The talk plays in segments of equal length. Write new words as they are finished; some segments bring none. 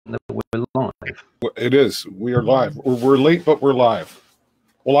live. It is. We are live. We're late, but we're live.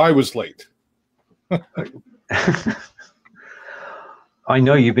 Well, I was late. I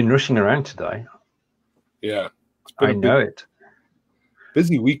know you've been rushing around today. Yeah. I know it.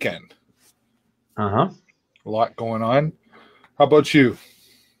 Busy weekend. Uh-huh. A lot going on. How about you?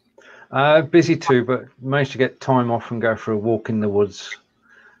 Busy too, but managed to get time off and go for a walk in the woods,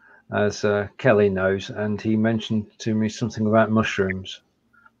 as Kelly knows. And he mentioned to me something about mushrooms.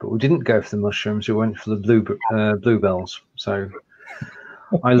 But we didn't go for the mushrooms. We went for the bluebells. So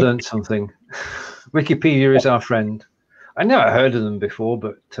I learned something. Wikipedia is our friend. I know I heard of them before,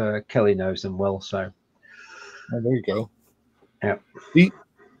 but Kelly knows them well. So there you go. Yeah.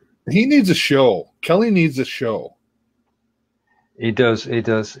 He needs a show. Kelly needs a show. He does. He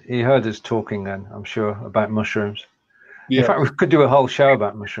does. He heard us talking then, I'm sure, about mushrooms. Yeah. In fact, we could do a whole show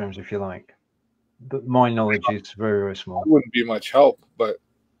about mushrooms if you like. But my knowledge is very, very small. It wouldn't be much help, but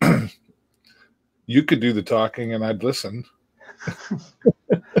you could do the talking and I'd listen.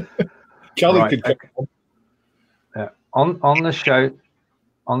 Kelly could come. Okay. On the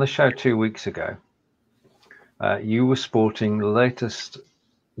show 2 weeks ago, you were sporting the latest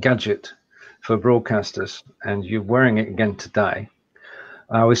gadget for broadcasters, and you're wearing it again today.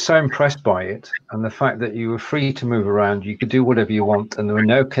 I was so impressed by it, and the fact that you were free to move around, you could do whatever you want, and there were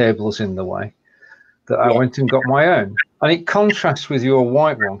no cables in the way, that I went and got my own. And it contrasts with your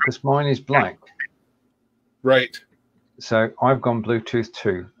white one, because mine is black. Right. So I've gone Bluetooth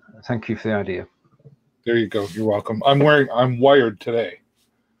too. Thank you for the idea. There you go. You're welcome. I'm wired today.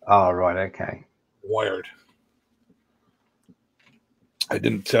 Oh, right. Okay. Wired. I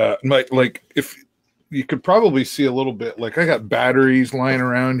didn't if you could probably see a little bit, like I got batteries lying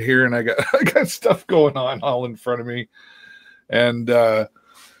around here and I got stuff going on all in front of me. And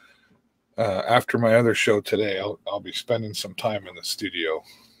after my other show today, I'll be spending some time in the studio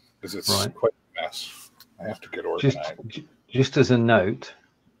because it's quite a mess. I have to get organized. Just as a note,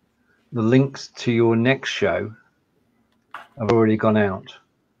 the links to your next show have already gone out.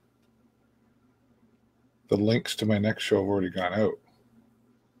 The links to my next show have already gone out.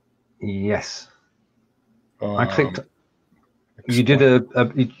 Yes. I clicked. You did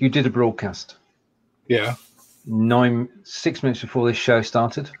a broadcast. Yeah. 6 minutes before this show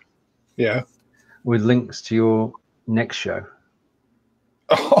started. Yeah. With links to your next show.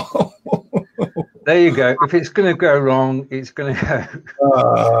 Oh. There you go. If it's going to go wrong, it's going to go.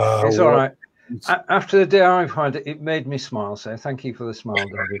 It's all right. After the day I've had, it made me smile. So thank you for the smile,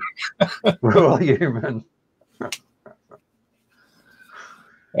 David. We're all human.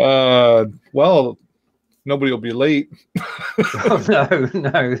 Well, nobody will be late. Oh, no,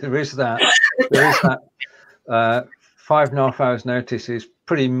 there is that. There is that. 5.5 hours notice is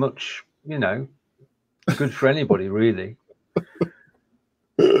pretty much, good for anybody, really.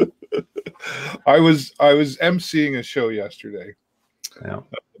 I was emceeing a show yesterday. Yeah.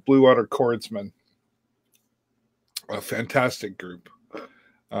 Blue Water Chordsmen, a fantastic group.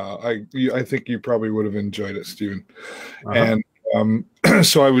 I think you probably would have enjoyed it, Stephen. And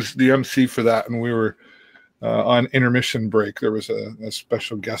so I was the MC for that, and we were on intermission break. There was a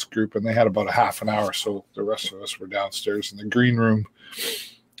special guest group, and they had about a half an hour, so the rest of us were downstairs in the green room,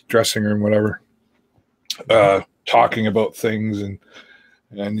 dressing room, whatever, talking about things and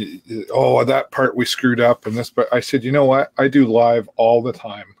that part we screwed up and this. But I said, you know what? I do live all the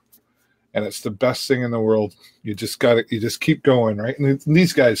time, and it's the best thing in the world. You just got it. You just keep going, right? And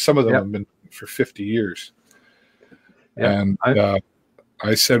these guys, some of them have been for 50 years. Yeah. And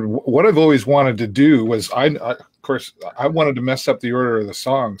I said, what I've always wanted to do was, of course, I wanted to mess up the order of the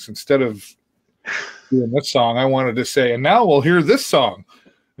songs. Instead of doing this song, I wanted to say, and now we'll hear this song,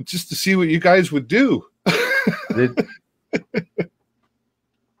 just to see what you guys would do. They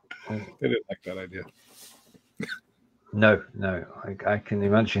didn't like that idea. No, I can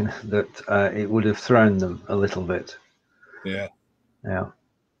imagine that it would have thrown them a little bit. Yeah. Yeah.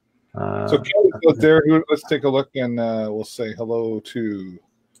 So Kelly's out there. Let's take a look, and we'll say hello to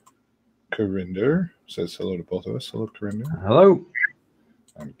Corinder. Says hello to both of us. Hello, Corinder. Hello.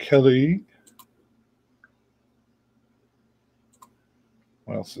 I'm Kelly.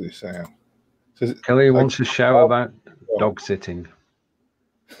 What else is he saying? Says, Kelly wants a show about dog sitting.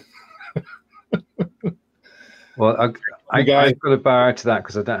 Well, I've got to bow out to that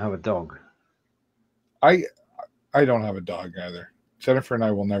because I don't have a dog. I don't have a dog either. Jennifer and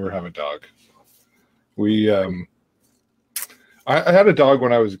I will never have a dog. I had a dog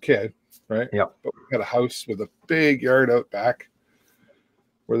when I was a kid, right? Yeah. But we had a house with a big yard out back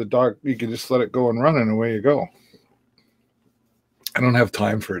where the dog, you can just let it go and run and away you go. I don't have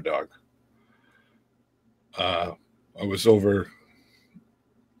time for a dog. I was over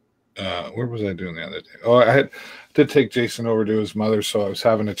where was I doing the other day? Oh, I did take Jason over to his mother, so I was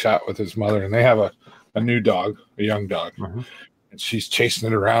having a chat with his mother, and they have a new dog, a young dog, and she's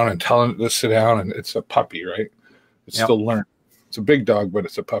chasing it around and telling it to sit down, and it's a puppy, right? It's still learning. It's a big dog, but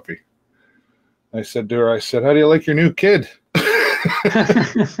it's a puppy. I said to her, how do you like your new kid?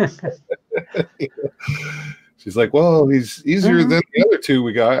 She's like, well, he's easier than the other two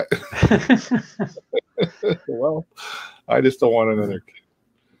we got. Well, I just don't want another kid.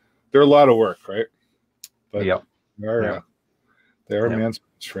 They're a lot of work, right? But they're a man's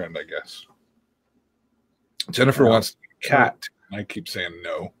best friend, I guess. Jennifer wants a cat. I keep saying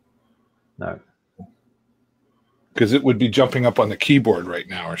no. No. Because it would be jumping up on the keyboard right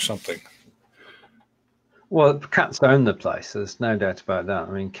now or something. Well, cats own the place. There's no doubt about that.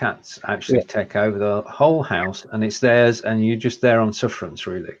 I mean, cats actually take over the whole house, and it's theirs, and you're just there on sufferance,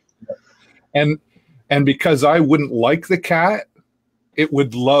 really. And because I wouldn't like the cat, it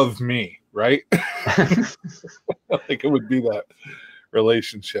would love me, right? Like it would be that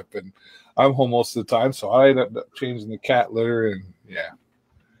relationship. And I'm home most of the time, so I end up changing the cat litter, and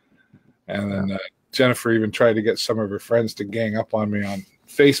And then Jennifer even tried to get some of her friends to gang up on me on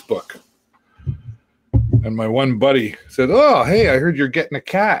Facebook. And my one buddy said, oh, hey, I heard you're getting a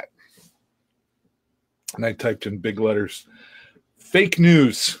cat. And I typed in big letters, fake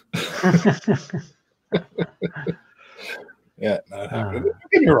news. Yeah, not happening.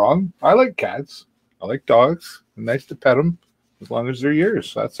 Don't get me wrong. I like cats. I like dogs. It's nice to pet them as long as they're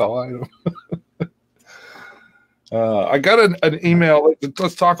yours. That's all I know. I got an email.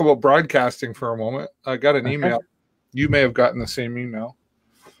 Let's talk about broadcasting for a moment. I got an email. You may have gotten the same email.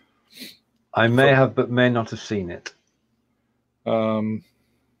 I may have, but may not have seen it. And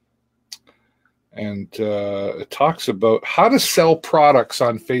it talks about how to sell products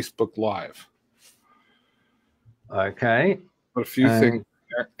on Facebook Live. Okay. A few things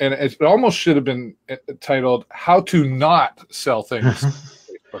there. And it almost should have been titled "How to Not Sell Things on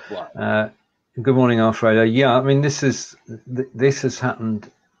Facebook Live." Good morning, Alfredo. Yeah, I mean this has happened.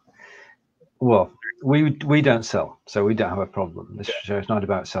 Well, we don't sell, so we don't have a problem. This show is not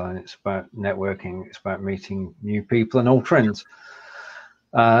about selling; it's about networking. It's about meeting new people and old friends,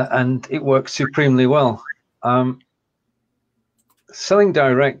 and it works supremely well. Selling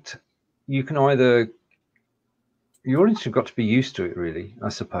direct, you can either your audience have got to be used to it, really, I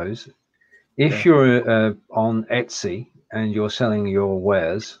suppose. If you're on Etsy and you're selling your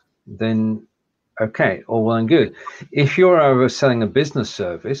wares, then okay, all well and good. If you're over selling a business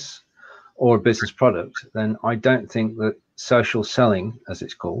service or a business product, then I don't think that social selling, as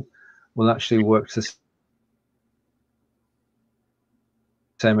it's called, will actually work to the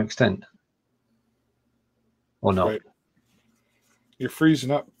same extent. Or not. Right. You're freezing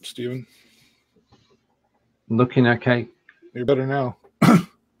up, Stephen. Looking okay. You're better now.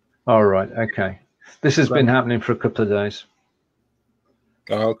 All right, okay. This has been happening for a couple of days.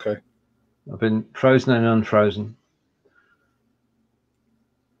 Oh, okay. I've been frozen and unfrozen.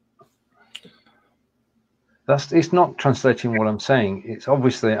 It's not translating what I'm saying. It's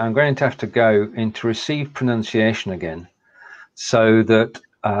obviously I'm going to have to go into receive pronunciation again so that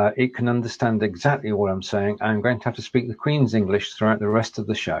it can understand exactly what I'm saying. I'm going to have to speak the Queen's English throughout the rest of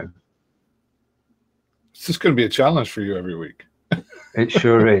the show. It's just going to be a challenge for you every week. It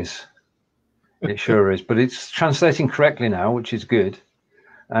sure is. It sure is. But it's translating correctly now, which is good.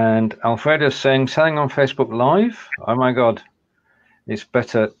 And Alfredo's saying, selling on Facebook Live? Oh, my God. It's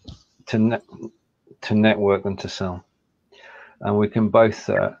better to network than to sell. And we can both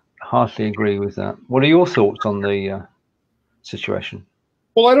heartily agree with that. What are your thoughts on the situation?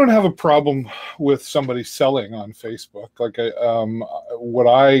 Well, I don't have a problem with somebody selling on Facebook. Like, what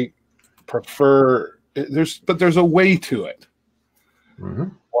I prefer... There's a way to it. Mm-hmm.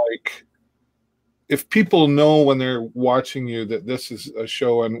 Like, if people know when they're watching you that this is a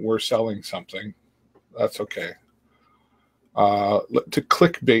show and we're selling something, that's okay. To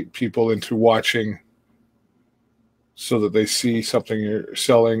clickbait people into watching so that they see something you're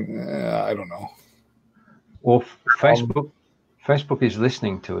selling, I don't know. Well, Facebook is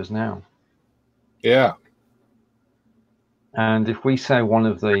listening to us now. Yeah. And if we say one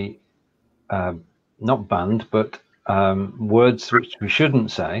of the not banned, but words which we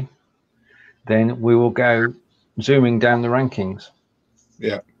shouldn't say, then we will go zooming down the rankings.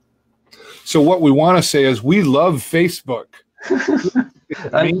 Yeah. So what we want to say is we love Facebook.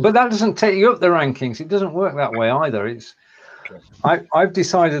 But that doesn't take you up the rankings. It doesn't work that way either. It's I've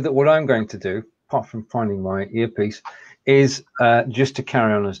decided that what I'm going to do, apart from finding my earpiece, is just to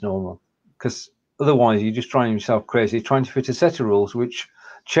carry on as normal. Because otherwise you're just driving yourself crazy, trying to fit a set of rules which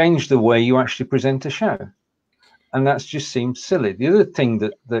change the way you actually present a show. and that's just seems silly. The other thing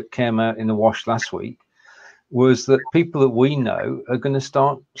that came out in the wash last week was that people that we know are going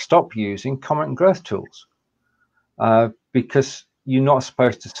to stop using comment and growth tools because you're not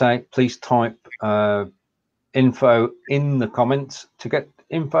supposed to say, please type info in the comments to get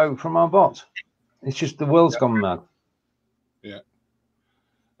info from our bot. It's just the world's gone mad. Yeah.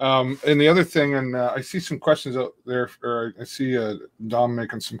 And the other thing, and I see some questions out there, or I see Dom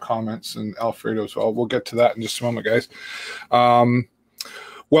making some comments and Alfredo as well. We'll get to that in just a moment, guys.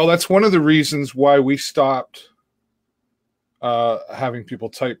 Well, that's one of the reasons why we stopped having people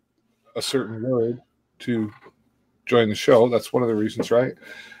type a certain word to join the show. That's one of the reasons, right?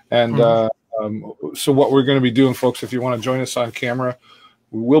 And so what we're going to be doing, folks, if you want to join us on camera,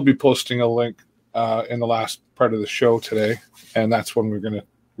 we will be posting a link in the last part of the show today, and that's when we're going to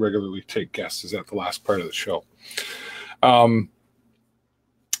regularly take guests, is at the last part of the show.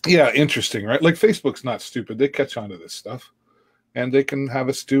 Yeah, interesting, right? Like, Facebook's not stupid. They catch on to this stuff, and they can have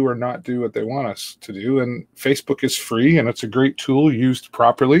us do or not do what they want us to do. And Facebook is free, and it's a great tool used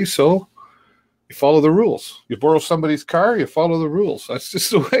properly. So you follow the rules. You borrow somebody's car, you follow the rules. That's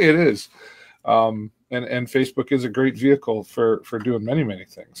just the way it is. And Facebook is a great vehicle for doing many, many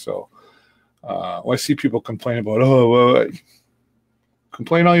things. So I see people complain about,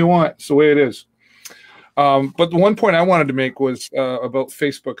 complain all you want. It's the way it is. But the one point I wanted to make was about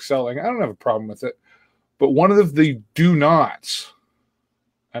Facebook selling. I don't have a problem with it. But one of the do nots,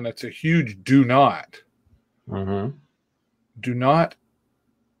 and it's a huge do not, do not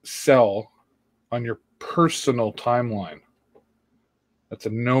sell on your personal timeline. That's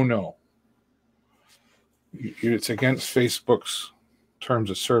a no-no. It's against Facebook's terms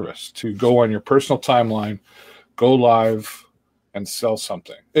of service to go on your personal timeline, go live, and sell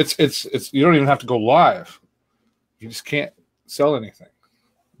something. It's you don't even have to go live. You just can't sell anything.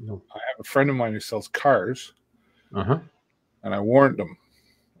 No. I have a friend of mine who sells cars, and I warned him.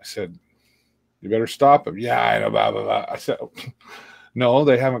 I said, "You better stop him." Yeah, I know. Blah blah blah. I said, "No,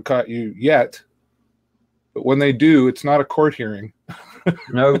 they haven't caught you yet. But when they do, it's not a court hearing."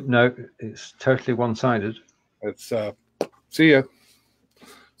 No, it's totally one-sided. It's see ya.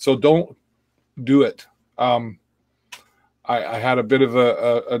 So don't do it. I had a bit of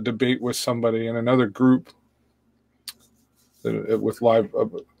a debate with somebody in another group with live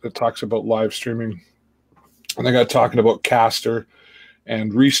that talks about live streaming, and they got talking about Caster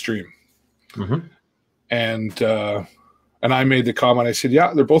and Restream, and I made the comment. I said,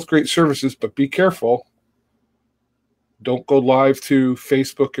 "Yeah, they're both great services, but be careful. Don't go live to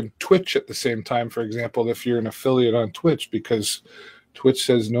Facebook and Twitch at the same time, for example, if you're an affiliate on Twitch, because Twitch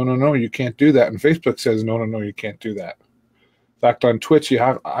says, no, you can't do that. And Facebook says, no, you can't do that. In fact, on Twitch,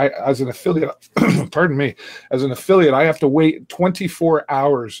 as an affiliate, pardon me, as an affiliate, I have to wait 24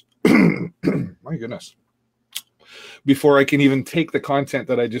 hours, my goodness, before I can even take the content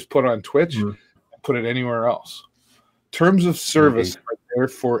that I just put on Twitch and put it anywhere else. Terms of service are there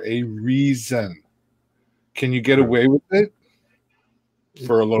for a reason. Can you get away with it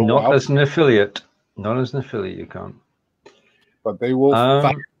for a little while? Not as an affiliate. Not as an affiliate, you can't. But they will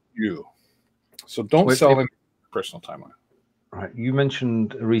fire you. So don't sell in personal timeline. Right. You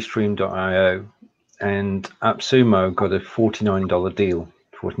mentioned Restream.io, and AppSumo got a $49 deal,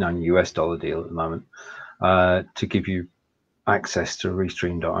 $49 US deal at the moment, to give you access to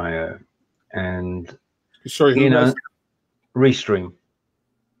Restream.io. And sorry, who was Restream.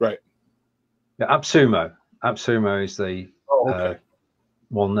 Right. Yeah, AppSumo. AppSumo is the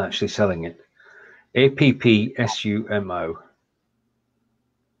one actually selling it. AppSumo.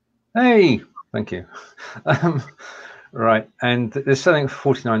 Hey, thank you. Right, and they're selling it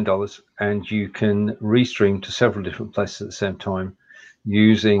for $49, and you can restream to several different places at the same time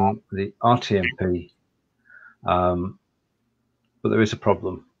using the RTMP. But there is a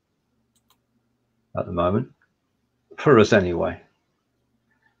problem at the moment, for us anyway.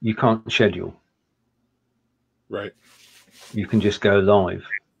 You can't schedule. Right. You can just go live.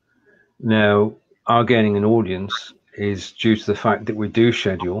 Now, our gaining an audience is due to the fact that we do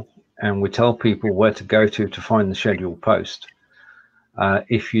schedule, and we tell people where to go to find the scheduled post.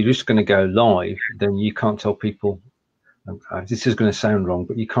 If you're just going to go live, then you can't tell people, this is going to sound wrong,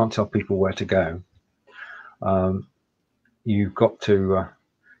 but you can't tell people where to go. You've got to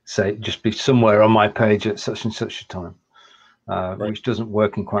say, just be somewhere on my page at such and such a time, which doesn't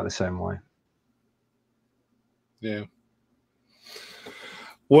work in quite the same way. Yeah.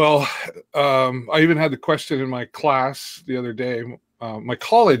 Well, I even had the question in my class the other day. My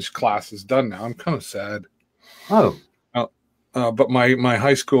college class is done now. I'm kind of sad. Oh. But my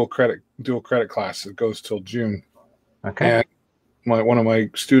high school dual credit class, it goes till June. Okay. And one of my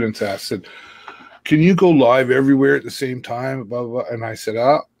students asked, said, can you go live everywhere at the same time? Blah, blah, blah. And I said,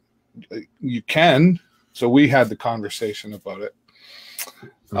 you can. So we had the conversation about it.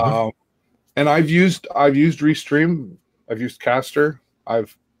 And I've used Restream. I've used Caster.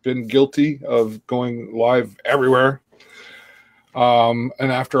 I've been guilty of going live everywhere. And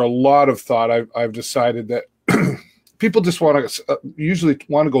after a lot of thought, I've decided that people just usually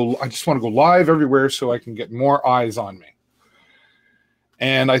want to go. I just want to go live everywhere so I can get more eyes on me.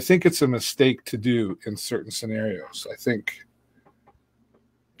 And I think it's a mistake to do in certain scenarios. I think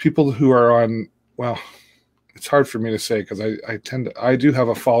people who are on, well, it's hard for me to say because I do have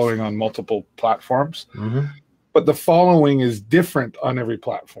a following on multiple platforms, but the following is different on every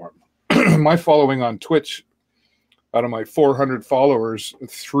platform. My following on Twitch, out of my 400 followers,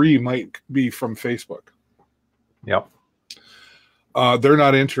 3 might be from Facebook. Yep. They're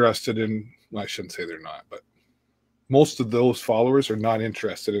not interested in, well, I shouldn't say they're not, but most of those followers are not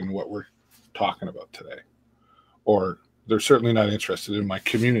interested in what we're talking about today, or they're certainly not interested in my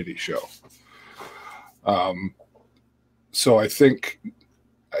community show. So I think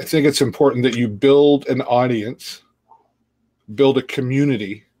it's important that you build an audience, build a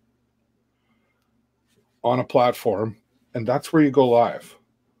community on a platform, and that's where you go live.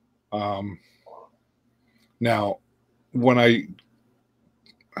 Now, what's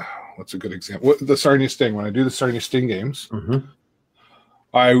a good example? The Sarnia Sting. When I do the Sarnia Sting games,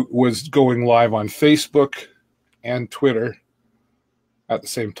 I was going live on Facebook and Twitter at the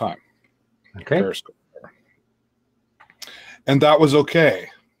same time. Okay. Periscope. And that was okay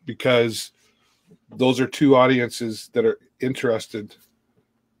because those are 2 audiences that are interested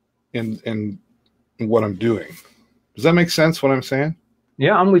in what I'm doing. Does that make sense what I'm saying?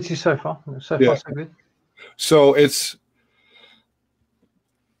 Yeah, I'm with you so far. So far, so good. So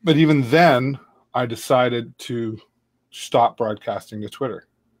but even then, I decided to stop broadcasting to Twitter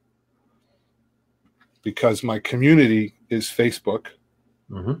because my community is Facebook.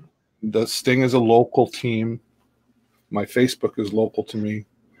 The Sting is a local team. My Facebook is local to me.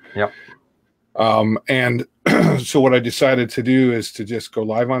 Yep. And so what I decided to do is to just go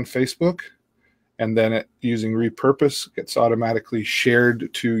live on Facebook, and then using Repurpose gets automatically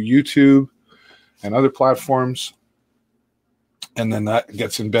shared to YouTube and other platforms. And then that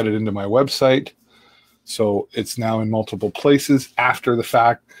gets embedded into my website. So it's now in multiple places after the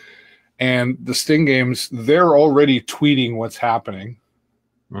fact. And the Sting games, they're already tweeting what's happening.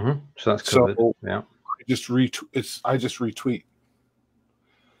 So that's covered. So yeah. I just retweet.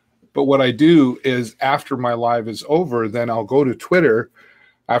 But what I do is after my live is over, then I'll go to Twitter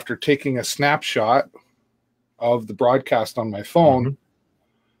after taking a snapshot of the broadcast on my phone.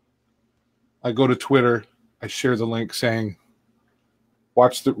 I go to Twitter, I share the link saying,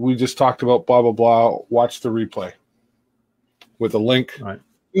 we just talked about blah, blah, blah, watch the replay with a link to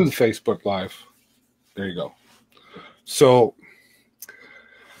the Facebook Live. There you go. So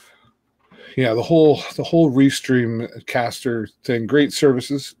yeah, the whole Restream Caster thing, great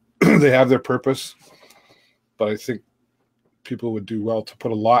services. They have their purpose, but I think people would do well to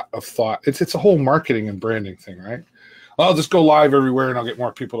put a lot of thought. It's a whole marketing and branding thing, right? I'll just go live everywhere and I'll get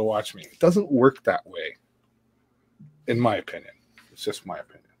more people to watch me. It doesn't work that way, in my opinion. It's just my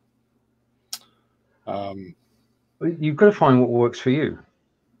opinion. You've got to find what works for you.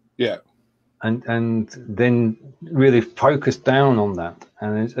 Yeah. And then really focus down on that.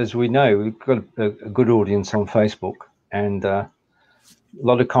 And as we know, we've got a good audience on Facebook and a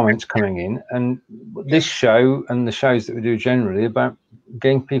lot of comments coming in. And this show and the shows that we do generally about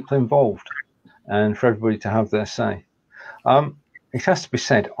getting people involved and for everybody to have their say. It has to be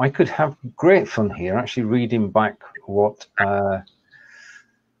said, I could have great fun here actually reading back what our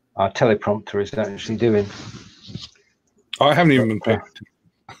teleprompter is actually doing. I haven't even been paying attention.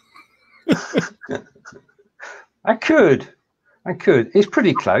 I could. It's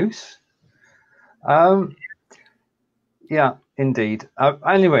pretty close. Yeah, indeed.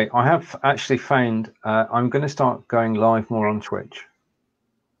 Anyway, I have actually found I'm going to start going live more on Twitch.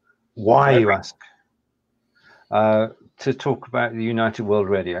 Why, you ask? To talk about the United World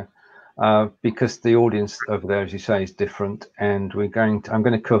Radio, because the audience over there, as you say, is different, and I'm going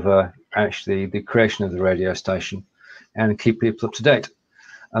to cover actually the creation of the radio station and keep people up to date.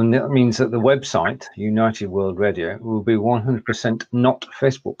 And that means that the website, United World Radio, will be 100% not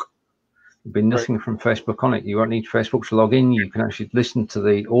Facebook. There'll be nothing from Facebook on it. You won't need Facebook to log in. You can actually listen to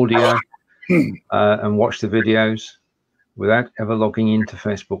the audio and watch the videos without ever logging into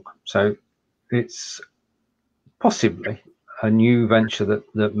Facebook. So it's possibly a new venture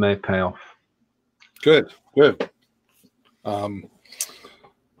that may pay off. Good.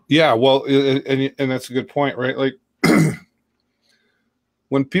 Yeah, well, and that's a good point, right? Like,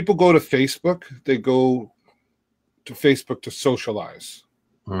 when people go to Facebook, they go to Facebook to socialize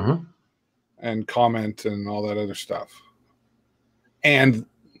and comment and all that other stuff. And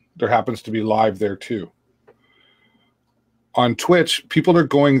there happens to be live there too. On Twitch, people are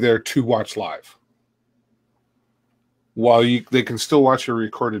going there to watch live. While they can still watch your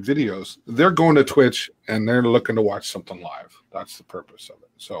recorded videos, they're going to Twitch and they're looking to watch something live. That's the purpose of it.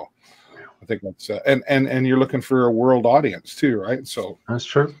 So I think that's and you're looking for a world audience too, right? So that's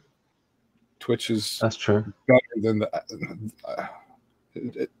true. Twitch is true. Better than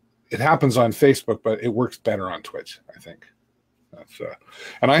it happens on Facebook, but it works better on Twitch, I think. That's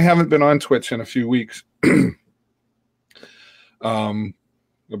and I haven't been on Twitch in a few weeks. I've been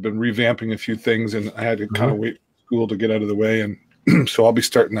revamping a few things, and I had to kind of wait for school to get out of the way, and so I'll be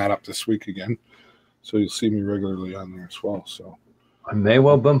starting that up this week again. So you'll see me regularly on there as well. So I may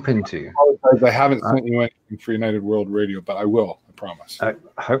well bump into you. I haven't sent you anything for United World Radio, but I will. I promise.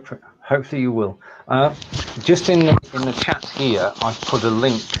 Hopefully you will. Just in the chat here, I've put a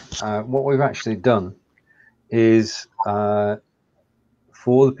link. What we've actually done is for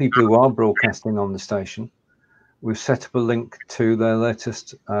the people who are broadcasting on the station, we've set up a link to their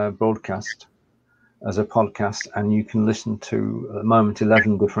latest broadcast as a podcast, and you can listen to, at the moment,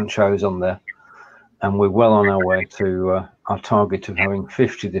 11 different shows on there. And we're well on our way to our target of having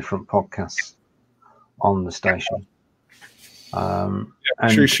 50 different podcasts on the station. I'm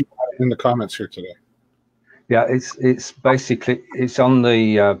sure you should put it in the comments here today. Yeah, it's basically, it's on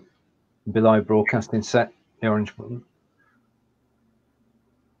the below broadcasting set, the orange button.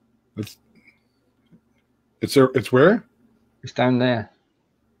 It's where? It's down there.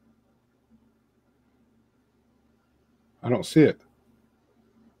 I don't see it.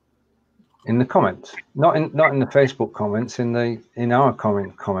 In the comments, not in the Facebook comments, in our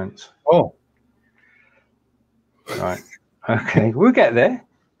comments. Oh, right. Okay, we'll get there.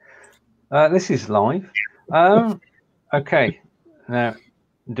 This is live. Okay. Now,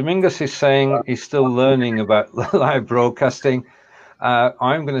 Domingos is saying he's still learning about live broadcasting.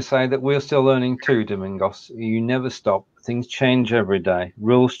 I'm going to say that we're still learning too, Domingos. You never stop. Things change every day.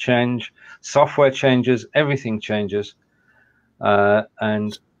 Rules change, software changes, everything changes.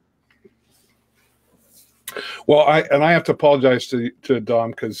 And well, I have to apologize to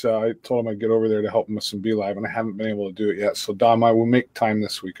Dom, because I told him I'd get over there to help him with some BeLive, and I haven't been able to do it yet. So Dom, I will make time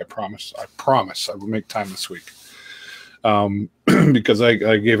this week. I promise I will make time this week. Because I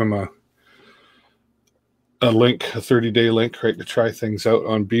gave him a link, a 30-day link, right, to try things out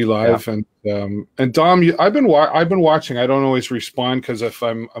on BeLive. Yeah. And Dom, I've been watching. I don't always respond because if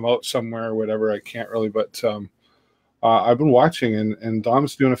I'm out somewhere or whatever, I can't really. But I've been watching, and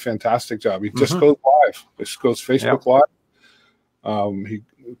Dom's doing a fantastic job. He just goes live. Just goes Facebook Live. He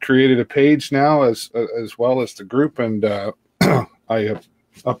created a page now as well as the group, and I have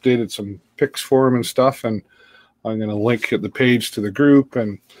updated some pics for him and stuff, and I'm going to link the page to the group.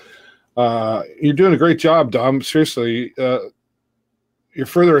 And you're doing a great job, Dom. Seriously, you're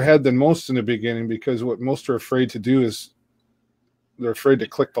further ahead than most in the beginning, because what most are afraid to do is they're afraid to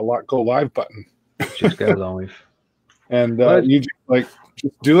click the go live button. Just go live. And you just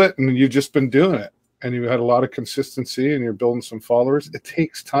do it, and you've just been doing it, and you had a lot of consistency, and you're building some followers. It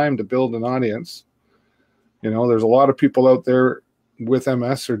takes time to build an audience. You know, there's a lot of people out there with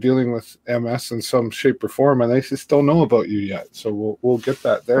MS or dealing with MS in some shape or form, and they just don't know about you yet. So we'll get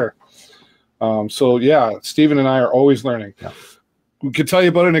that there. So yeah, Stephen and I are always learning. Yeah. We could tell you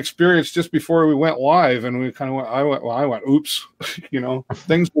about an experience just before we went live, and we kind of went. I went, oops, you know,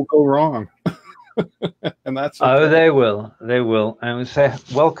 things will go wrong. And that's okay. Oh, they will. And we say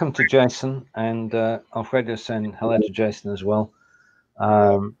welcome to Jason, and Alfredo saying hello to Jason as well.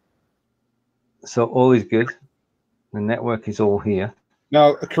 So all is good. The network is all here.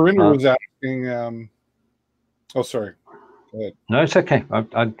 Now, Corinda was asking. Oh, sorry. Go ahead. No, it's okay.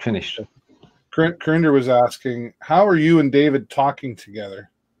 I finished. Corinda was asking, how are you and David talking together?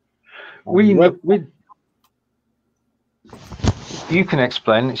 You can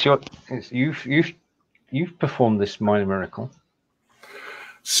explain. You've performed this minor miracle.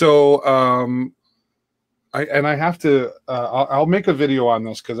 So I have to. I'll make a video on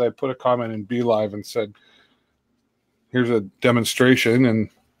this, because I put a comment in BeLive and said, "Here's a demonstration, and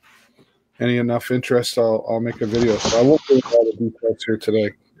any enough interest, I'll make a video." So I won't go into all the details here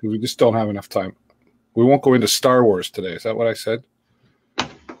today, because we just don't have enough time. We won't go into Star Wars today. Is that what I said?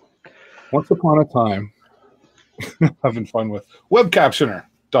 Once upon a time. Having fun with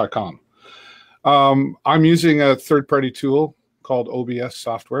webcaptioner.com. I'm using a third-party tool called OBS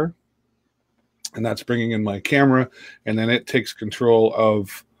software, and that's bringing in my camera, and then it takes control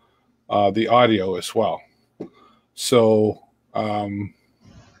of the audio as well. So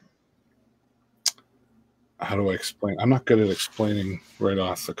how do I explain? I'm not good at explaining right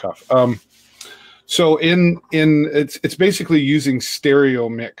off the cuff. So it's basically using stereo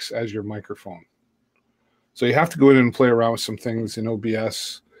mix as your microphone. So you have to go in and play around with some things in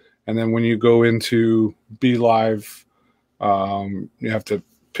OBS, and then when you go into Be Live, you have to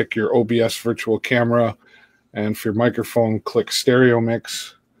pick your OBS virtual camera, and for your microphone, click stereo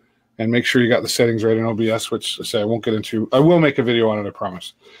mix, and make sure you got the settings right in OBS, which I say I won't get into. I will make a video on it, I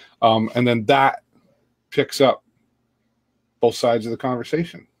promise. And then that picks up both sides of the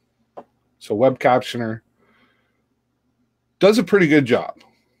conversation. So Web Captioner does a pretty good job.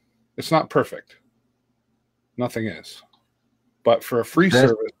 It's not perfect. Nothing is. But for a free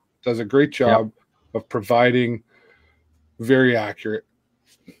service, it does a great job of providing very accurate,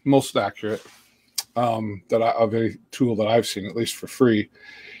 most accurate of any tool that I've seen, at least for free.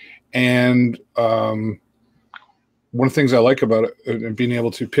 And one of the things I like about it and being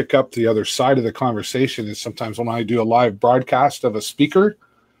able to pick up the other side of the conversation is sometimes when I do a live broadcast of a speaker,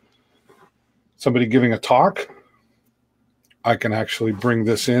 somebody giving a talk, I can actually bring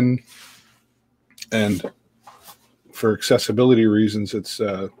this in, and for accessibility reasons, it's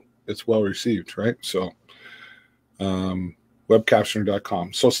well received, right? So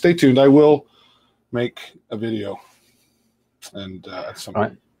webcaptioner.com. So stay tuned. I will make a video and at some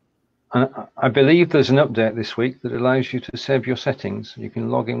point. And I believe there's an update this week that allows you to save your settings. You can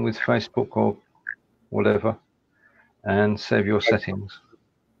log in with Facebook or whatever and save your settings.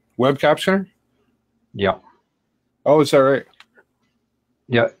 Web Captioner? Yeah. Oh, is that right?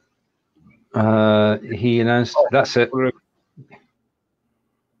 Yeah. He announced that's it.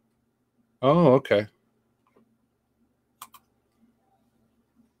 Oh, okay.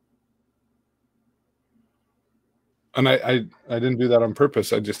 And I didn't do that on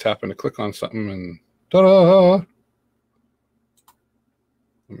purpose. I just happened to click on something and ta-da!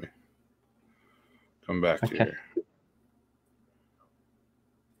 Let me come back to here.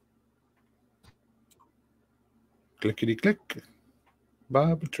 Clickety click.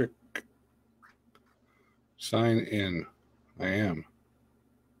 Bob a trick. Sign in. I am.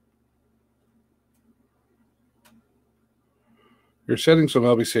 Your settings will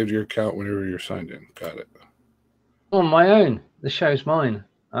now be saved to your account whenever you're signed in. Got it. On my own. The show's mine.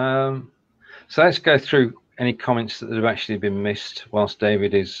 So let's go through any comments that have actually been missed whilst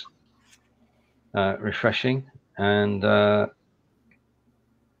David is refreshing. And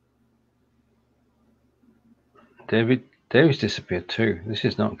David's disappeared too. This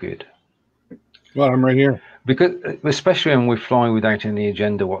is not good. Well, I'm right here. Because especially when we're flying without any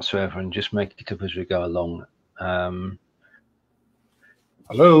agenda whatsoever and just make it up as we go along.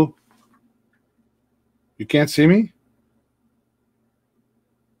 Hello? You can't see me?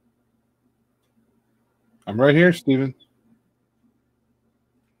 I'm right here, Steven.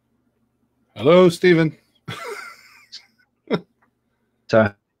 Hello, Steven.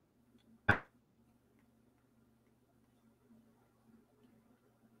 So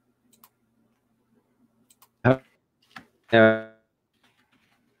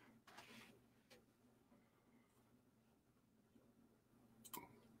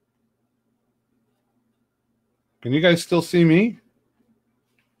Can you guys still see me?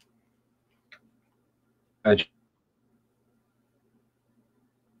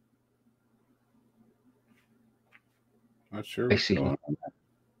 Not sure. I see.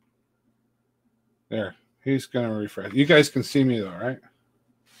 There. He's going to refresh. You guys can see me though, right?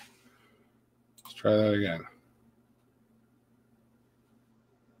 Let's try that again.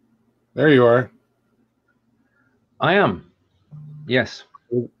 There you are. I am. Yes.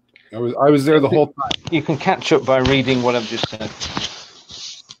 I was there the whole time. You can catch up by reading what I've just said.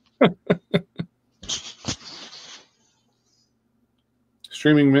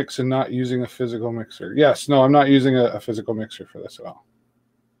 Streaming mix and not using a physical mixer. Yes. No, I'm not using a physical mixer for this at all.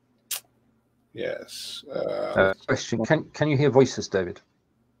 Yes. Question. Can you hear voices, David?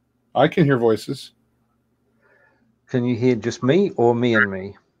 I can hear voices. Can you hear just me or me and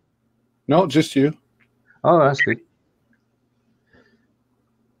me? No, just you. Oh, that's good.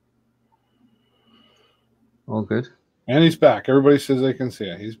 All good. And he's back. Everybody says they can see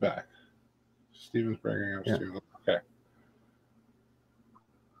it. He's back. Steven's bringing up too.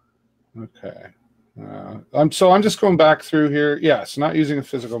 Okay. I'm just going back through here. Yes, not using a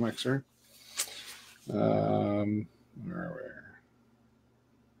physical mixer. Where are we?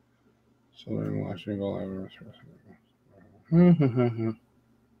 So I'm watching all.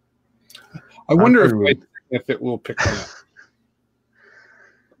 I wonder if it will pick me up.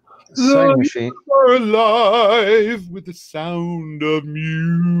 Sewing machine. Are alive with the sound of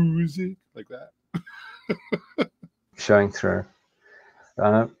music, like that. Showing through.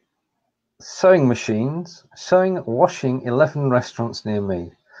 Sewing machines. Sewing, washing, 11 restaurants near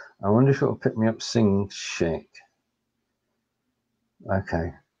me. I wonder if it will pick me up singing chic.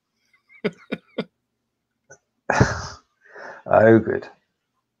 Okay. Oh, good.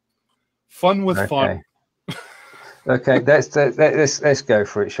 Fun with fun. Okay, let's go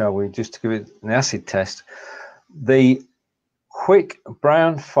for it, shall we? Just to give it an acid test. The quick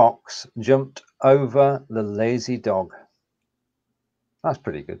brown fox jumped over the lazy dog. That's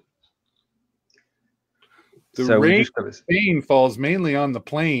pretty good. The rain falls mainly on the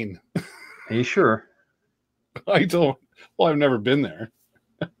plain. Are you sure? I don't. Well, I've never been there.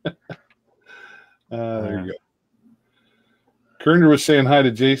 There you go. Kerner was saying hi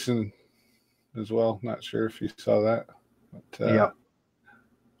to Jason as well. Not sure if you saw that. But,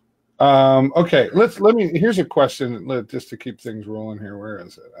 yeah. Okay. Let me. Here's a question. Just to keep things rolling here. Where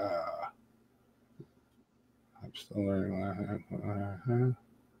is it? I'm still learning.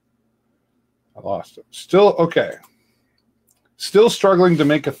 I lost it. Still okay. Still struggling to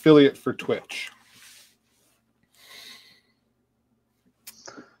make affiliate for Twitch.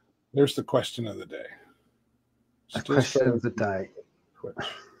 There's the question of the day. The question of the day. Twitch.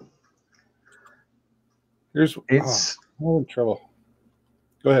 Here's it's I'm in trouble.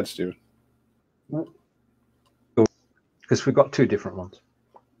 Go ahead, Steven. Because we've got two different ones.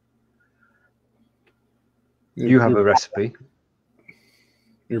 You have a recipe.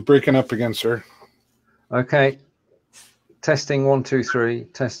 You're breaking up again, sir. Okay. Testing 1 2 3.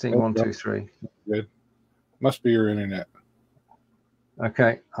 Testing 1 2 3. Good. Must be your internet.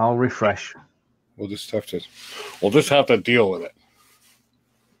 Okay, I'll refresh. We'll just have to deal with it.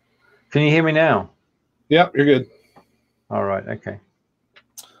 Can you hear me now? Yep, you're good. All right. Okay.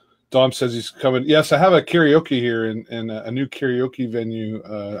 Dom says he's coming. Yes, I have a karaoke here in a new karaoke venue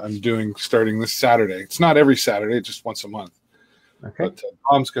I'm doing starting this Saturday. It's not every Saturday, just once a month. Okay. But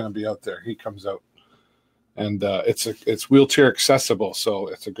Dom's going to be out there. He comes out, and it's wheelchair accessible, so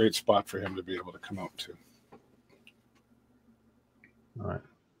it's a great spot for him to be able to come out to. All right.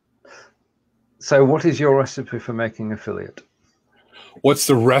 So, what is your recipe for making affiliate? What's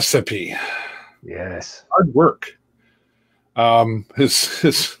the recipe? Yes. Hard work. I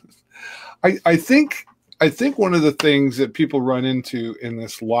think one of the things that people run into in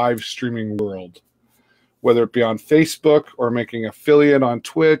this live streaming world, whether it be on Facebook or making affiliate on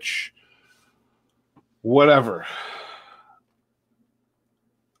Twitch, whatever,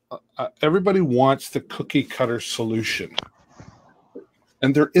 everybody wants the cookie cutter solution.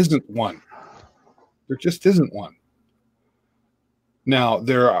 And there isn't one. There just isn't one. Now,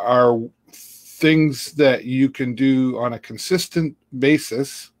 there are things that you can do on a consistent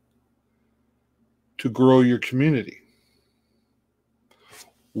basis to grow your community.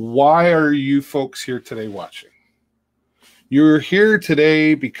 Why are you folks here today watching? You're here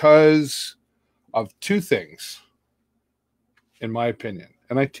today because of two things, in my opinion,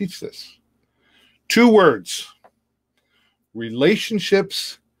 and I teach this. 2 words: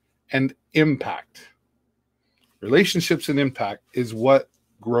 relationships and impact. Relationships and impact is what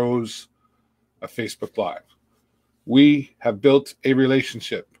grows a Facebook Live. We have built a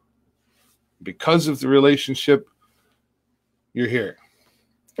relationship. Because of the relationship, you're here.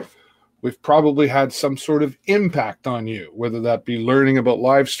 We've probably had some sort of impact on you, whether that be learning about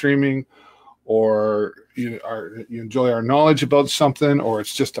live streaming, or you enjoy our knowledge about something, or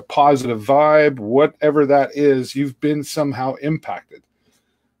it's just a positive vibe. Whatever that is, you've been somehow impacted.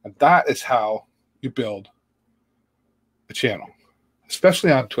 And that is how you build a channel,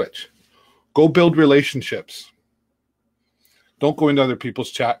 especially on Twitch. Go build relationships. Don't go into other people's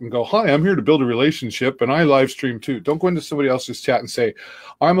chat and go, "Hi, I'm here to build a relationship and I live stream too." Don't go into somebody else's chat and say,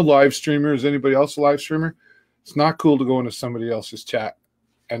 "I'm a live streamer. Is anybody else a live streamer?" It's not cool to go into somebody else's chat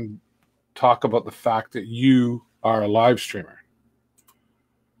and talk about the fact that you are a live streamer.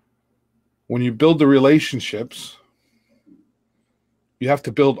 When you build the relationships, you have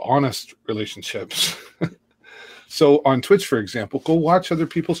to build honest relationships. So on Twitch, for example, go watch other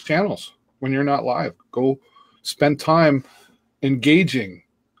people's channels when you're not live. Go spend time engaging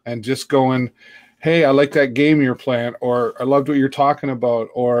and just going, "Hey, I like that game you're playing," or "I loved what you're talking about,"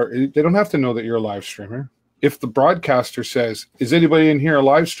 or they don't have to know that you're a live streamer. If the broadcaster says, "Is anybody in here a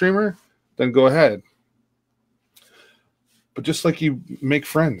live streamer?" then go ahead. But just like you make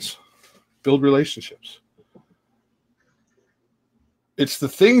friends, build relationships. It's the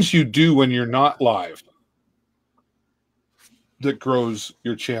things you do when you're not live that grows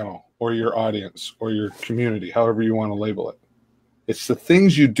your channel or your audience or your community, however you want to label it. It's the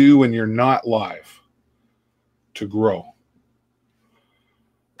things you do when you're not live to grow.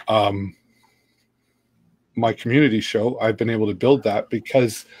 My community show, I've been able to build that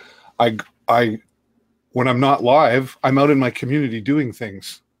because when I'm not live, I'm out in my community doing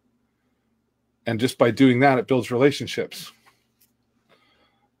things. And just by doing that, it builds relationships.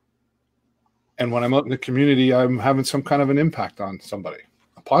 And when I'm out in the community, I'm having some kind of an impact on somebody.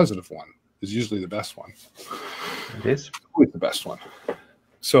 A positive one is usually the best one. It is. It's always the best one.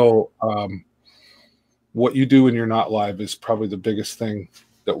 So what you do when you're not live is probably the biggest thing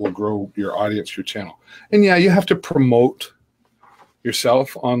that will grow your audience, your channel. And yeah, you have to promote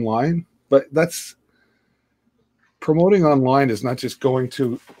yourself online, but that's promoting online is not just going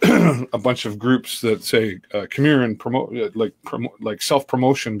to a bunch of groups that say come here and promote, like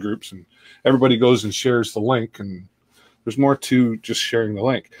self-promotion groups, and everybody goes and shares the link, and there's more to just sharing the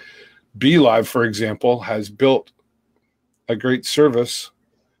link. BeLive, for example, has built a great service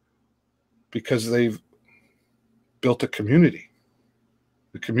because they've built a community.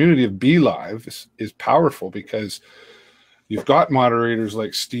 The community of BeLive is powerful because you've got moderators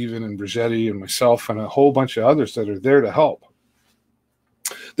like Steven and Brigetti and myself and a whole bunch of others that are there to help.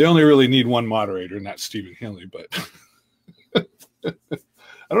 They only really need one moderator, and that's Steven Healey, but I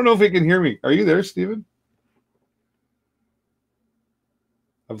don't know if he can hear me. Are you there, Steven?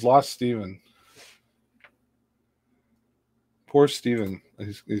 I've lost Steven. Poor Steven.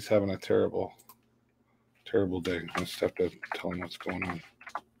 He's having a terrible, terrible day. I just have to tell him what's going on.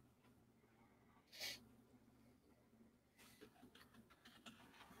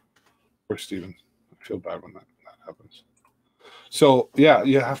 Poor Steven. I feel bad when that happens. So yeah,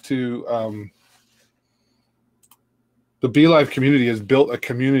 you have to. The BeLive community has built a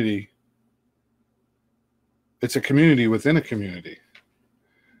community. It's a community within a community,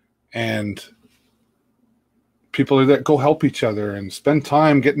 and people are that go help each other and spend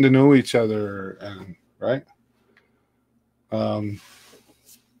time getting to know each other, and right. The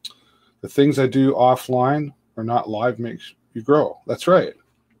things I do offline or not live makes you grow. That's right.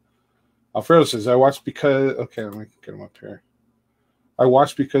 Alfredo says, I watched because, okay, let me get him up here. I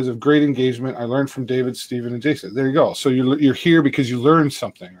watched because of great engagement. I learned from David, Steven, and Jason. There you go. So you're here because you learned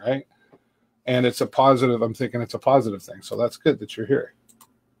something, right? And it's a positive, I'm thinking it's a positive thing. So that's good that you're here.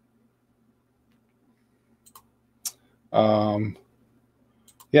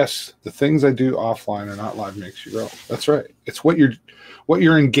 Yes, the things I do offline or not live makes you grow. That's right. It's what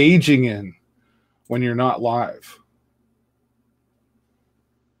you're engaging in when you're not live.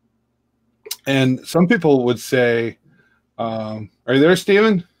 And some people would say, are you there,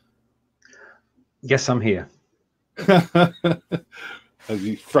 Steven? Yes, I'm here. As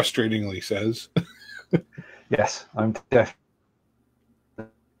he frustratingly says. Yes, I'm deaf.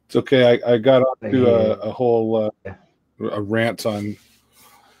 It's okay. I got onto a whole a rant on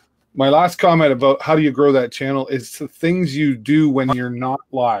my last comment about how do you grow that channel. It's the things you do when you're not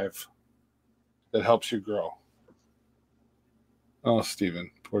live that helps you grow. Oh, Steven.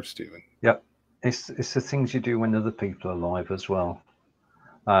 Poor Steven. Yep. It's the things you do when other people are live as well.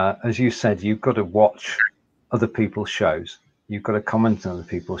 As you said, you've got to watch other people's shows. You've got to comment on other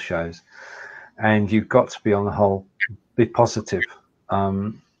people's shows. And you've got to be, on the whole, be positive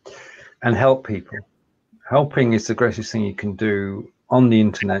and help people. Helping is the greatest thing you can do on the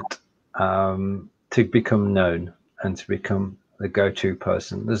internet to become known and to become the go-to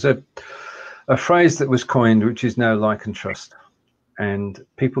person. There's a phrase that was coined, which is know, like, and trust. And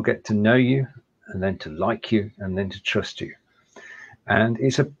people get to know you, and then to like you, and then to trust you. And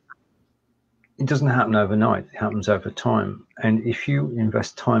it doesn't happen overnight. It happens over time. And if you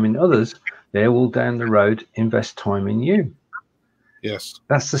invest time in others, they will down the road invest time in you. Yes.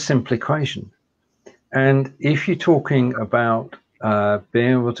 That's the simple equation. And if you're talking about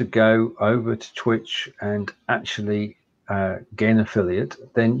being able to go over to Twitch and actually gain affiliate,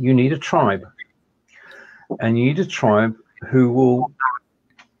 then you need a tribe. And you need a tribe who will,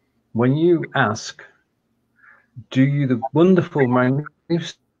 when you ask, do you the wonderful,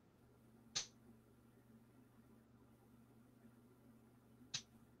 magnificent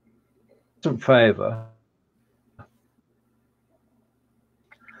favor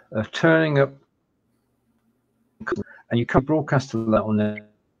of turning up, and you can broadcast that on the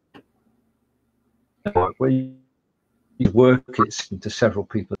network where you work it into several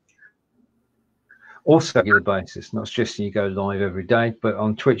people. Also, on a regular basis, not just you go live every day, but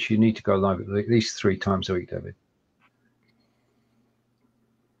on Twitch you need to go live at least 3 times a week, David.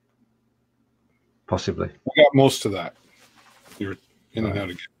 Possibly. We got most of that. You're in and out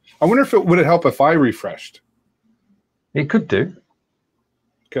again. I wonder if would it help if I refreshed? It could do.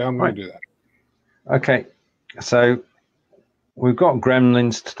 Okay, I'm going to do that. Okay, so we've got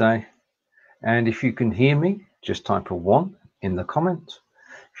gremlins today, and if you can hear me, just type a 1 in the comments.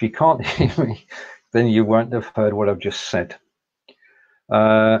 If you can't hear me, then you won't have heard what I've just said.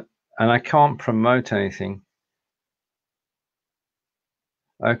 and I can't promote anything.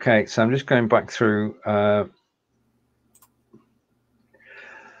 Okay, so I'm just going back through.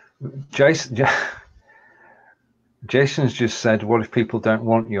 Jason's just said, "What if people don't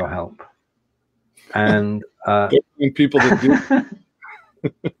want your help?" And people that do.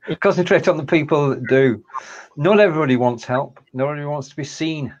 Concentrate on the people that do. Not everybody wants help. Not everybody wants to be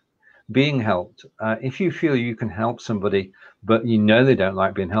seen being helped. If you feel you can help somebody, but you know they don't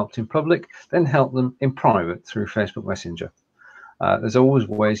like being helped in public, then help them in private through Facebook Messenger. There's always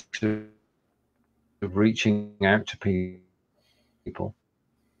ways of reaching out to people.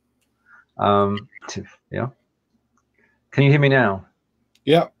 Yeah. Can you hear me now?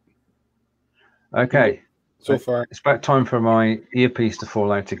 Yeah. Okay. So far. It's about time for my earpiece to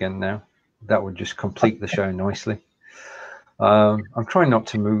fall out again now. That would just complete the show nicely. I'm trying not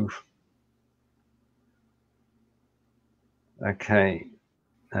to move. Okay.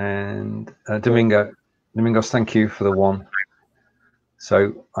 And Domingos, thank you for the one.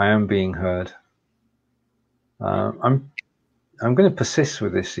 So I am being heard. I'm going to persist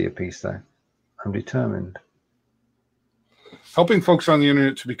with this earpiece though. I'm determined. Helping folks on the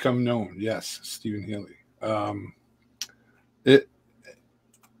internet to become known. Yes, Steven Healey.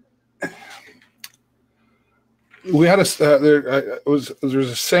 We had there's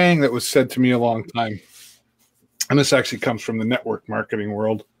a saying that was said to me a long time, and this actually comes from the network marketing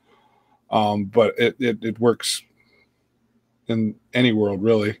world, but it works in any world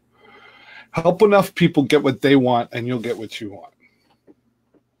really. Help enough people get what they want, and you'll get what you want.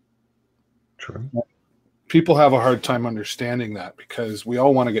 True. People have a hard time understanding that because we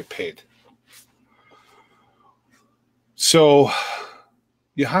all want to get paid. So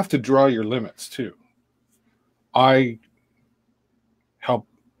you have to draw your limits too. I help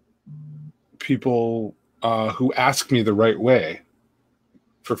people who ask me the right way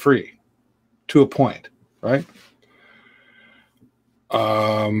for free to a point, right?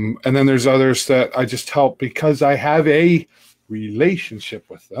 And then there's others that I just help because I have a relationship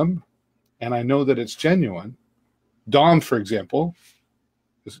with them and I know that it's genuine. Dom, for example,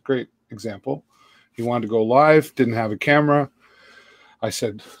 is a great example. He wanted to go live, didn't have a camera. I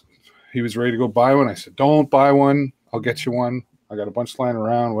said, he was ready to go buy one. I said, don't buy one. I'll get you one. I got a bunch lying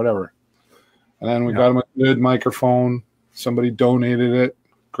around, whatever. And then we got him a good microphone. Somebody donated it.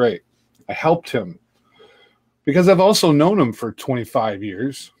 Great. I helped him because I've also known him for 25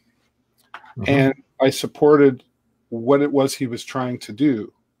 years. And I supported what it was he was trying to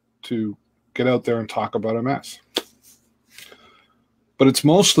do to get out there and talk about MS. But it's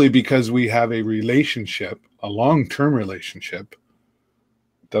mostly because we have a relationship, a long-term relationship,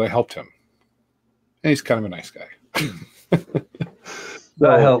 that I helped him. And he's kind of a nice guy.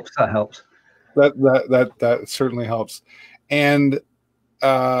 That helps. That helps. That certainly helps. And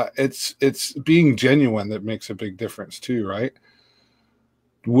it's being genuine that makes a big difference too, right?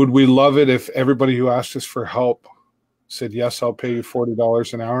 Would we love it if everybody who asked us for help said, yes, I'll pay you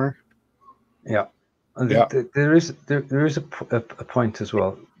 $40 an hour? Yeah. There is a point as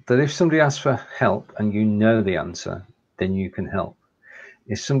well, that if somebody asks for help and you know the answer, then you can help.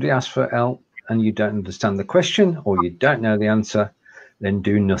 If somebody asks for help and you don't understand the question or you don't know the answer, then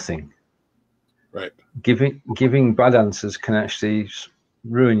do nothing. Right. Giving bad answers can actually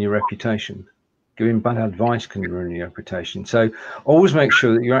ruin your reputation. Giving bad advice can ruin your reputation. So always make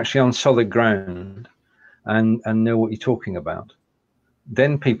sure that you're actually on solid ground and know what you're talking about.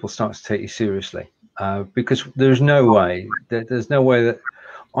 Then people start to take you seriously, because there's no way that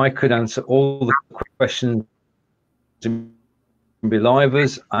I could answer all the questions in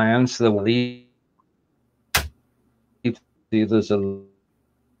Belivers. I answer them, leave the others alone,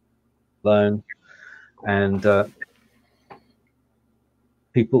 and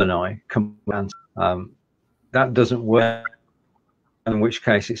people and I come and that doesn't work. In which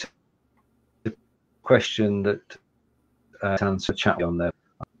case, it's a question that answer chat on there.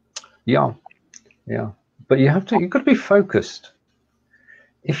 Yeah. But you've got to be focused.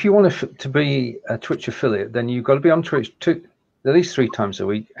 If you want to be a Twitch affiliate, then you've got to be on Twitch at least 3 times a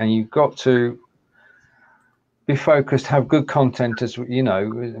week, and you've got to be focused, have good content. As you know,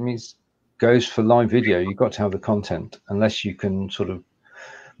 I mean, it goes for live video. You've got to have the content, unless you can sort of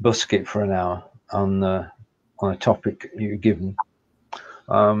busk it for an hour on a topic you're given.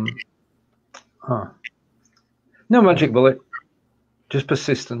 No magic bullet, just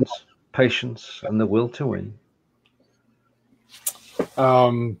persistence, patience, and the will to win.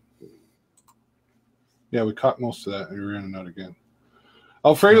 Yeah, we caught most of that. We ran it out again.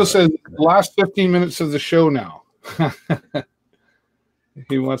 Alfredo says, the last 15 minutes of the show now.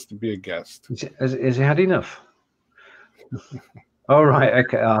 He wants to be a guest. Has he had enough? Oh, right.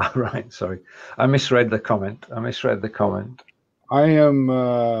 Okay. Right. Sorry. I misread the comment. I am,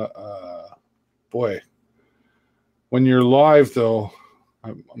 boy, when you're live, though,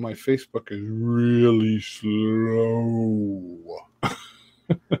 my Facebook is really slow.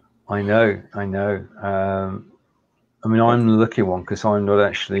 I know. I mean, I'm the lucky one because I'm not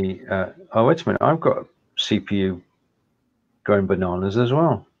actually. Oh, wait a minute. I've got CPU going bananas as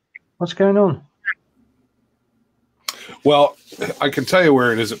well. What's going on? Well, I can tell you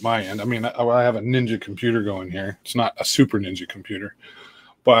where it is at my end. I mean, I have a Ninja computer going here. It's not a super Ninja computer,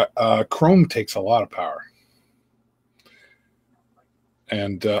 but Chrome takes a lot of power.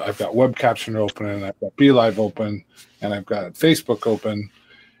 And I've got Web Captioner open, and I've got BeLive open, and I've got Facebook open,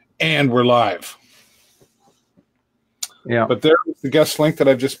 and we're live. Yeah. But there's the guest link that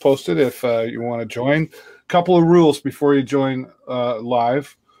I've just posted if you want to join. A couple of rules before you join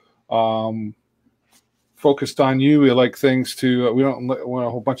live. Focused on you. We like things to, we don't want a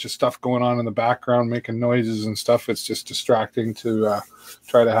whole bunch of stuff going on in the background, making noises and stuff. It's just distracting to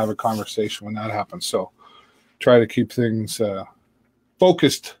try to have a conversation when that happens. So try to keep things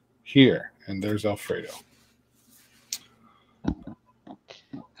focused here. And there's Alfredo.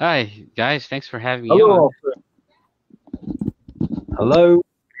 Hi, guys. Thanks for having me Hello, on. Hello.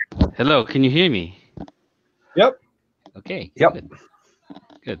 Hello. Can you hear me? Yep. Okay. Yep.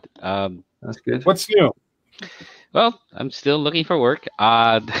 Good. That's good. What's new? Well, I'm still looking for work.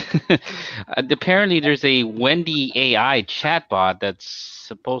 Apparently, there's a Wendy AI chatbot that's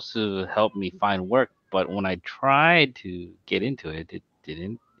supposed to help me find work, but when I tried to get into it, it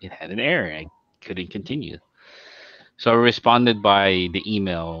didn't. It had an error. I couldn't continue. So I responded by the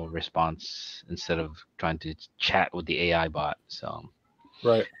email response instead of trying to chat with the AI bot. So,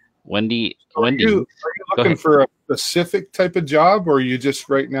 Right. Wendy, So are you looking ahead. for a specific type of job, or are you just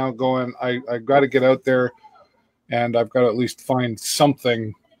right now going, I got to get out there and I've got to at least find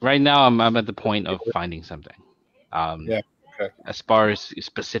something? Right now, I'm at the point of finding something. Yeah. Okay. As far as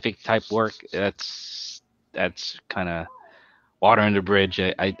specific type work, that's kind of water under the bridge.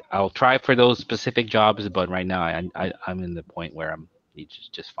 I'll try for those specific jobs, but right now I'm in the point where I'm need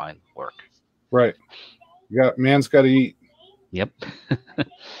to just find work. Right. Man's got to eat. Yep.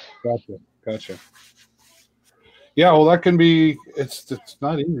 Gotcha. Yeah. Well, that can be. It's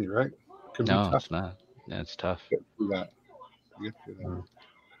not easy, right? It can be No, tough. it's not. Yeah, it's tough. To get through that.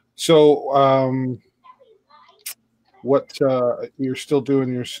 So, what you're still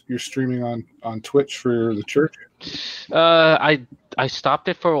doing? You're streaming on Twitch for the church. I stopped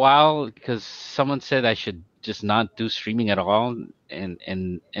it for a while because someone said I should just not do streaming at all,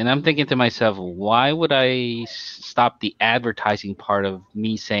 and I'm thinking to myself, why would I stop the advertising part of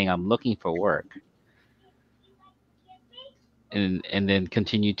me saying I'm looking for work, and then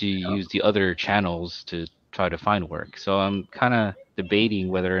continue to use the other channels to try to find work? So I'm kind of debating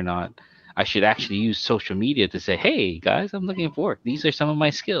whether or not I should actually use social media to say, hey guys, I'm looking for work. These are some of my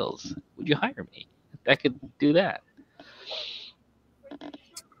skills. Would you hire me? I could do that.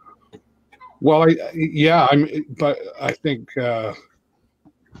 Well, but I think it's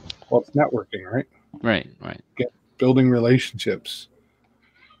networking, right? Right. Building relationships.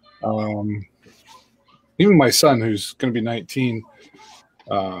 Even my son, who's going to be 19,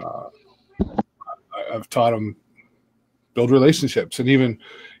 I've taught him build relationships, and even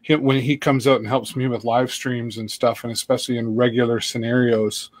when he comes out and helps me with live streams and stuff, and especially in regular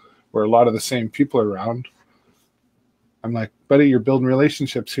scenarios where a lot of the same people are around, I'm like, buddy, you're building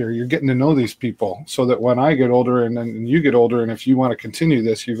relationships here. You're getting to know these people so that when I get older and you get older, and if you want to continue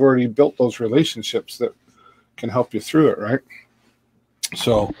this, you've already built those relationships that can help you through it, right?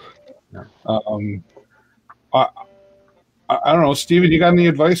 So, I don't know, Steven, you got any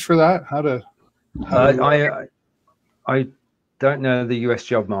advice for that? I don't know the US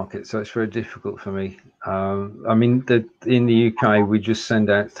job market, so it's very difficult for me. I mean, in the UK, we just send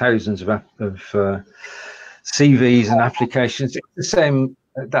out thousands of CVs and applications. It's the same.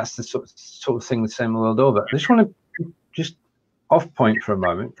 That's the sort of thing the same world over. I just want to just off point for a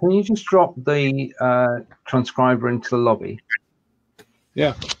moment. Can you just drop the transcriber into the lobby?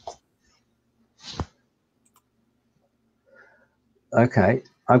 Yeah. Okay.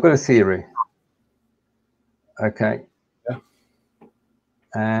 I've got a theory. Okay. Yeah.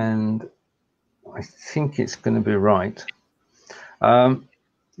 And I think it's going to be right.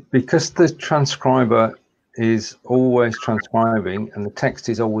 Because the transcriber is always transcribing and the text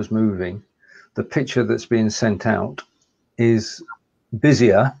is always moving, the picture that's being sent out is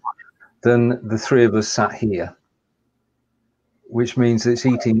busier than the three of us sat here, which means it's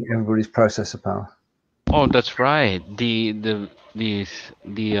eating everybody's processor power. Oh, that's right. The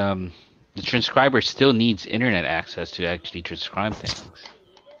the transcriber still needs internet access to actually transcribe things.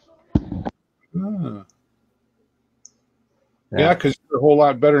 Ah. Yeah, because you're a whole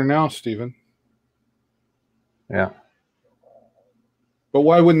lot better now, Stephen. Yeah. But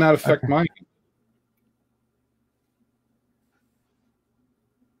why wouldn't that affect mine?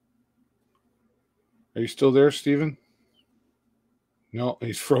 Are you still there, Stephen? No,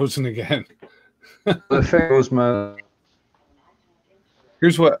 he's frozen again. The thing was,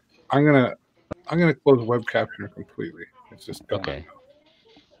 Here's what I'm gonna close web captioner completely. It's just gone. Okay.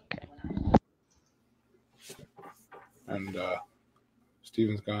 And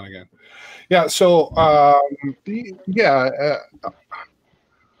Stephen's gone again. Yeah. So I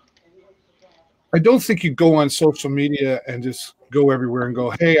don't think you go on social media and just go everywhere and go,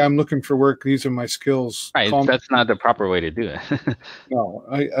 "Hey, I'm looking for work. These are my skills." Right. That's not the proper way to do it. No.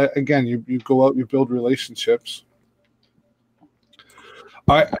 Again, you go out, you build relationships.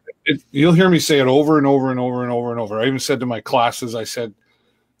 You'll hear me say it over and over and over and over and over. I even said to my classes, I said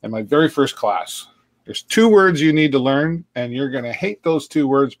in my very first class, there's 2 words you need to learn, and you're going to hate those 2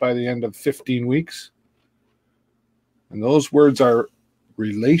 words by the end of 15 weeks. And those words are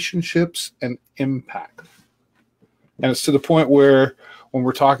relationships and impact. And it's to the point where when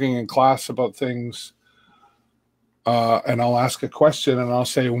we're talking in class about things, and I'll ask a question and I'll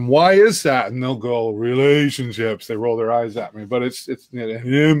say, "Why is that?" And they'll go, "Relationships." They roll their eyes at me, but it's an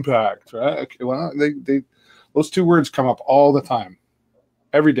impact, right? Okay, well, they those 2 words come up all the time,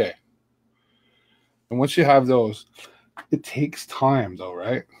 every day. And once you have those, it takes time, though,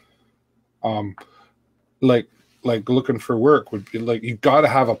 right? Like looking for work would be like, you got to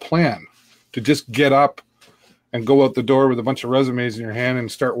have a plan to just get up and go out the door with a bunch of resumes in your hand and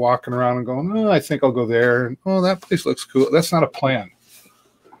start walking around and going, "Oh, I think I'll go there. And, oh, that place looks cool." That's not a plan.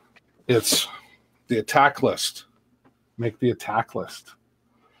 It's the attack list. Make the attack list.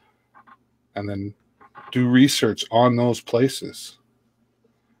 And then do research on those places.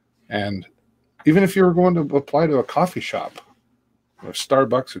 And even if you were going to apply to a coffee shop or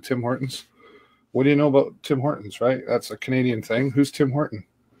Starbucks or Tim Hortons, what do you know about Tim Hortons, right? That's a Canadian thing. Who's Tim Horton?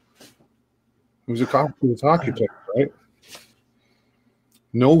 Who's a hockey player, right?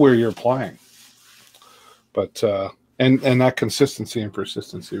 Know where you're applying. But and that consistency and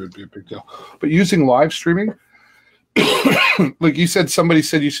persistency would be a big deal. But using live streaming, like you said, somebody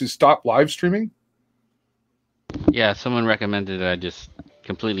said you should stop live streaming. Yeah, someone recommended that I just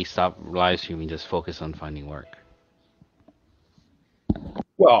completely stop live streaming, just focus on finding work.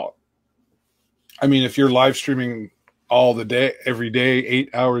 Well, I mean, if you're live streaming all the day, every day, 8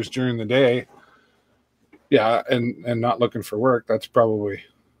 hours during the day, yeah, and not looking for work, that's probably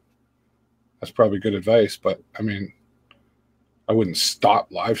good advice. But I mean, I wouldn't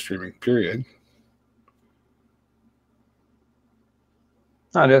stop live streaming, period.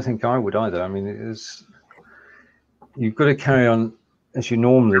 I don't think I would either. I mean, you've got to carry on as you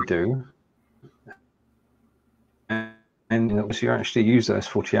normally do, and you actually use those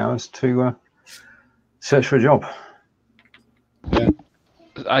 40 hours to search for a job. Yeah.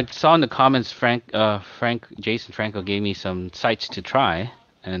 I saw in the comments, Jason Franco gave me some sites to try,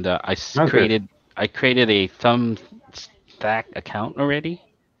 and I created a Thumbstack account already.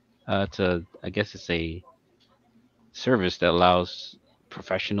 I guess it's a service that allows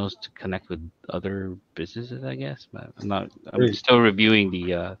professionals to connect with other businesses, I guess. But I'm still reviewing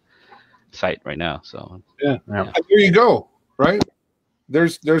the site right now. So yeah. There you go. Right.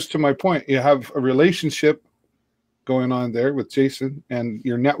 There's to my point. You have a relationship going on there with Jason, and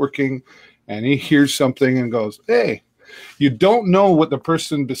you're networking, and he hears something and goes, "Hey," you don't know what the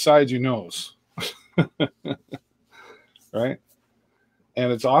person beside you knows. Right?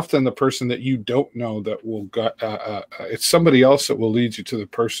 And it's often the person that you don't know that will it's somebody else that will lead you to the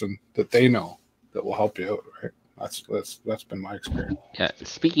person that they know that will help you out, right? That's been my experience. Yeah.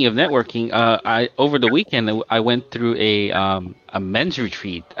 Speaking of networking, I over the weekend I went through a men's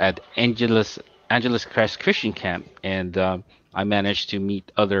retreat at Angeles Crest Christian Camp, and I managed to meet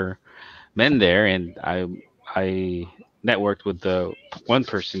other men there, and I networked with the one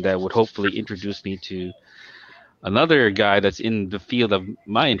person that would hopefully introduce me to another guy that's in the field of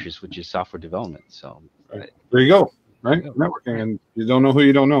my interest, which is software development. So there you go, right? Networking, and you don't know who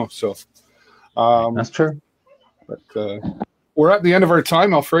you don't know. So that's true. But we're at the end of our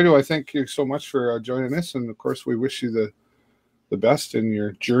time, Alfredo. I thank you so much for joining us, and of course, we wish you the best in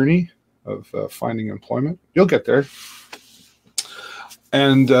your journey of finding employment. You'll get there.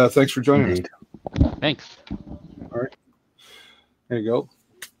 And thanks for joining us. Thanks. All right. There you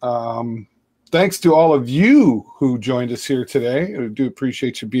go. thanks to all of you who joined us here today. I do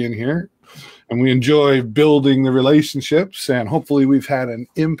appreciate you being here. And we enjoy building the relationships, and hopefully we've had an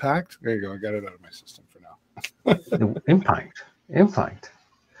impact. There you go. I got it out of my system for now. Impact.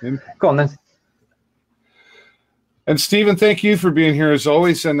 Go on then. And Steven, thank you for being here as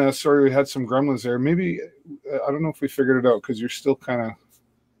always. And sorry we had some gremlins there. Maybe, I don't know if we figured it out because you're still kind of,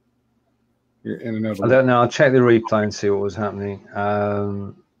 you're in and out. I don't know. I'll check the replay and see what was happening.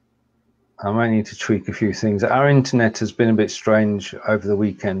 I might need to tweak a few things. Our internet has been a bit strange over the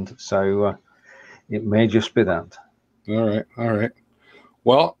weekend, so it may just be that. All right.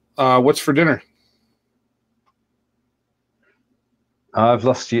 Well, what's for dinner? I've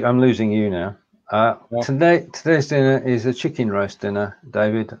lost you. I'm losing you now. Today's dinner is a chicken roast dinner,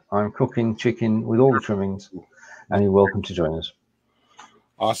 David. I'm cooking chicken with all the trimmings, and you're welcome to join us.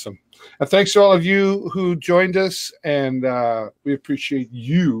 Awesome. And thanks to all of you who joined us, and we appreciate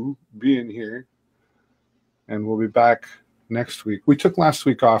you being here. And we'll be back next week. We took last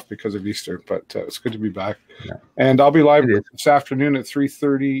week off because of Easter, but it's good to be back. Yeah. And I'll be live this afternoon at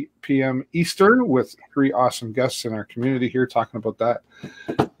 3:30 p.m. Eastern with 3 awesome guests in our community here talking about that.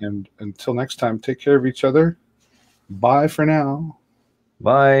 And until next time, take care of each other. Bye for now.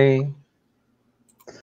 Bye.